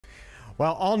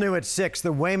Well, all new at 6,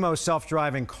 the Waymo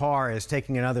self-driving car is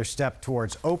taking another step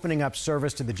towards opening up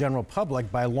service to the general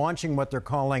public by launching what they're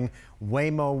calling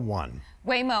Waymo One.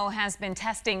 Waymo has been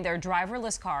testing their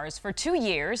driverless cars for 2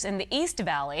 years in the East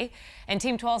Valley. And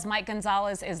Team 12's Mike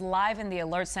Gonzalez is live in the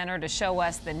Alert Center to show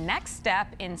us the next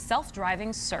step in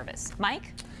self-driving service.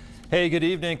 Mike? Hey, good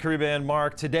evening, Kariba and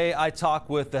Mark. Today I talk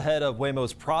with the head of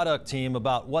Waymo's product team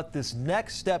about what this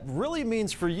next step really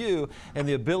means for you and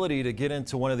the ability to get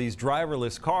into one of these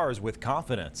driverless cars with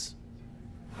confidence.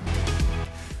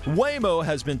 Waymo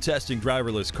has been testing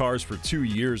driverless cars for 2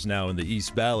 years now in the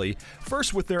East Valley,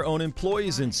 first with their own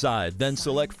employees inside, then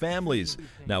select families.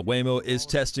 Now Waymo is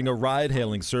testing a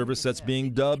ride-hailing service that's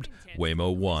being dubbed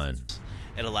Waymo One.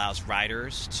 It allows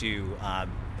riders to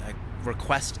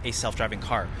request a self-driving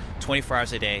car 24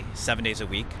 hours a day, 7 days a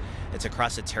week. It's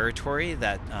across a territory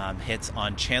that hits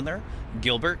on Chandler,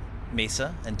 Gilbert,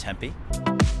 Mesa, and Tempe.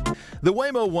 The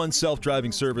Waymo One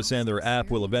self-driving service and their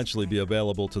app will eventually be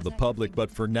available to the public,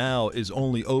 but for now is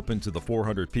only open to the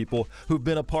 400 people who've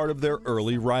been a part of their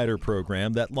early rider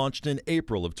program that launched in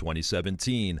April of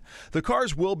 2017. The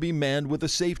cars will be manned with a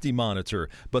safety monitor,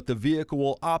 but the vehicle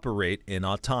will operate in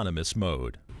autonomous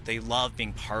mode. They love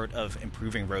being part of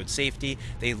improving road safety.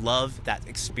 They love that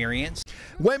experience.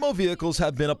 Waymo vehicles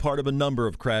have been a part of a number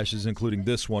of crashes, including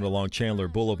this one along Chandler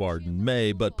Boulevard in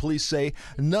May, but police say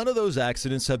none of those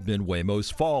accidents have been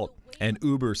Waymo's fault. And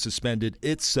Uber suspended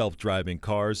its self-driving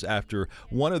cars after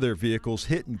one of their vehicles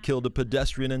hit and killed a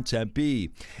pedestrian in Tempe,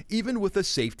 even with a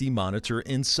safety monitor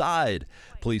inside.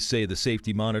 Police say the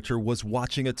safety monitor was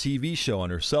watching a TV show on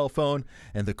her cell phone,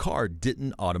 and the car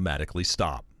didn't automatically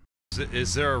stop.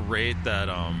 Is there a rate that,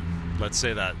 let's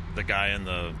say that the guy in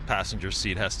the passenger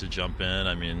seat has to jump in?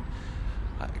 I mean,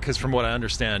 because from what I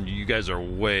understand, you guys are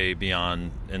way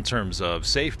beyond, in terms of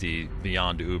safety,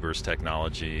 beyond Uber's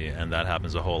technology, and that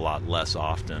happens a whole lot less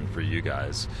often for you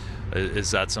guys.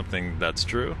 Is that something that's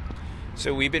true?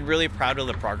 So we've been really proud of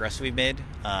the progress we've made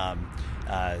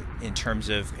in terms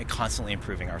of constantly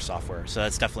improving our software. So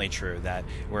that's definitely true, that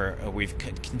we've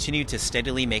continued to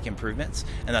steadily make improvements,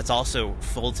 and that's also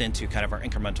folds into kind of our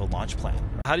incremental launch plan.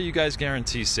 How do you guys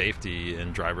guarantee safety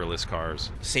in driverless cars?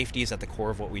 Safety is at the core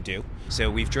of what we do. So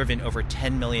we've driven over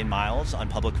 10 million miles on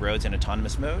public roads in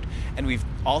autonomous mode, and we've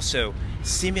also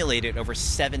simulated over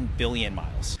 7 billion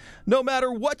miles. No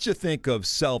matter what you think of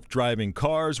self-driving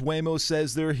cars, Waymo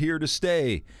says they're here to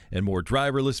stay, and more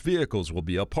driverless vehicles will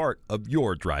be a part of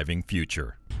your driving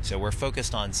future. So we're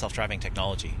focused on self-driving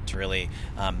technology to really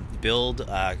build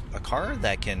a car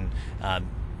that can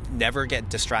never get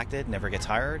distracted, never get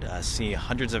tired, see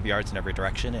hundreds of yards in every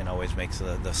direction, and always makes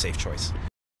the safe choice.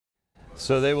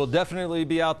 So they will definitely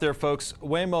be out there, folks.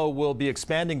 Waymo will be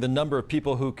expanding the number of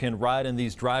people who can ride in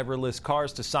these driverless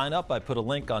cars. To sign up, I put a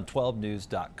link on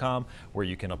 12news.com where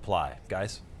you can apply.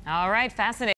 Guys? All right, fascinating.